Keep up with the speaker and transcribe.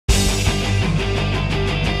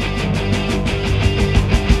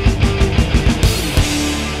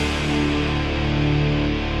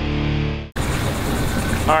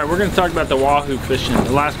Alright, we're going to talk about the Wahoo fishing.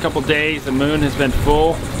 The last couple days the moon has been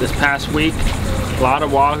full. This past week a lot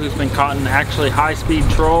of Wahoo's been caught in actually high-speed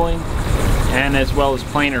trolling and as well as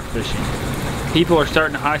planer fishing. People are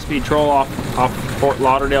starting to high-speed troll off Fort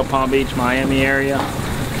Lauderdale, Palm Beach, Miami area,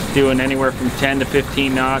 doing anywhere from 10 to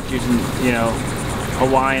 15 knots using, you know,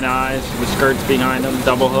 Hawaiian eyes with skirts behind them,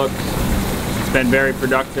 double hooks. It's been very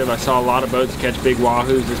productive. I saw a lot of boats catch big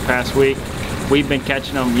Wahoos this past week. We've been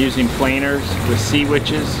catching them using planers with sea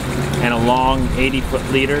witches and a long 80-foot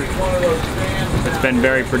leader. It's been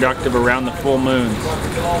very productive around the full moons,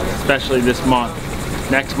 especially this month.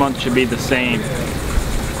 Next month should be the same.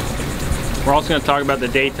 We're also going to talk about the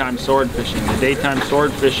daytime sword fishing. The daytime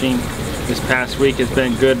sword fishing this past week has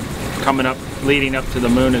been good, coming up, leading up to the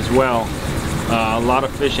moon as well. A lot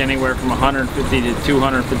of fish anywhere from 150 to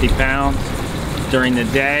 250 pounds during the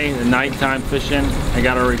day. The nighttime fishing, I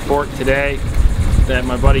got a report today that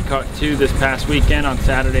my buddy caught two this past weekend on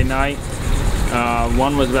Saturday night.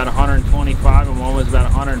 One was about 125 and one was about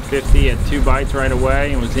 150. Had two bites right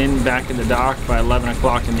away and was back in the dock by 11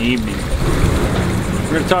 o'clock in the evening.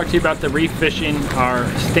 We're going to talk to you about the reef fishing, our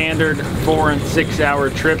standard 4 and 6 hour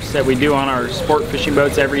trips that we do on our sport fishing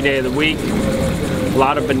boats every day of the week. A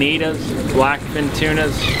lot of bonitas, blackfin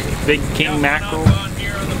tunas, big king mackerel,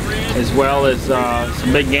 as well as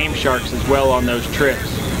some big game sharks as well on those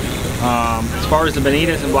trips. As far as the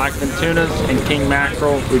bonitas and blackfin tunas and king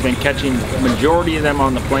mackerel, we've been catching the majority of them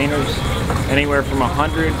on the planers, anywhere from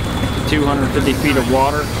 100 to 250 feet of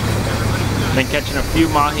water. Been catching a few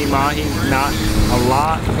mahi-mahi, not a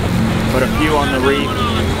lot, but a few on the reef.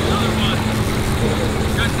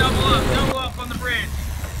 Just double up on the bridge.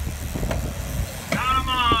 Got 'em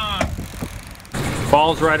on.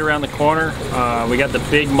 Fall's right around the corner. We got the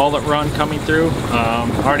big mullet run coming through.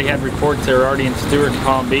 Already had reports they're already in Stewart and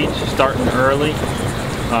Palm Beach, starting early.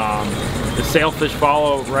 The sailfish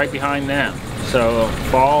follow right behind them. So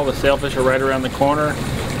fall, the sailfish are right around the corner.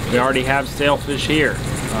 We already have sailfish here.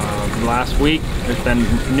 Last week there's been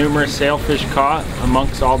numerous sailfish caught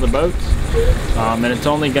amongst all the boats, and it's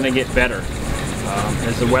only going to get better.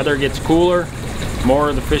 As the weather gets cooler, more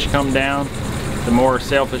of the fish come down, the more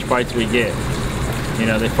sailfish bites we get. You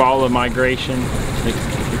know, they follow migration. The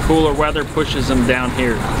cooler weather pushes them down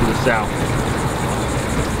here to the south.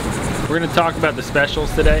 We're going to talk about the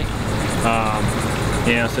specials today.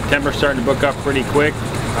 You know, September's starting to book up pretty quick.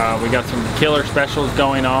 We got some killer specials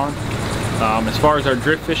going on. As far as our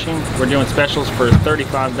drift fishing, we're doing specials for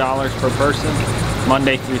 $35 per person,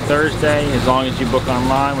 Monday through Thursday. As long as you book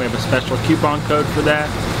online, we have a special coupon code for that,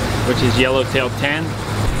 which is Yellowtail10.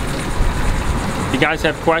 If you guys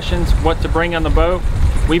have questions, what to bring on the boat,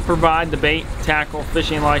 we provide the bait, tackle,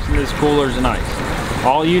 fishing licenses, coolers, and ice.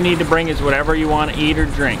 All you need to bring is whatever you want to eat or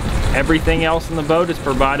drink. Everything else in the boat is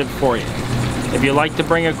provided for you. If you like to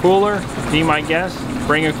bring a cooler, be my guest,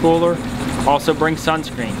 bring a cooler. Also bring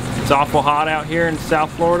sunscreen. It's awful hot out here in South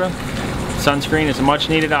Florida. Sunscreen is a much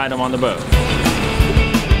needed item on the boat.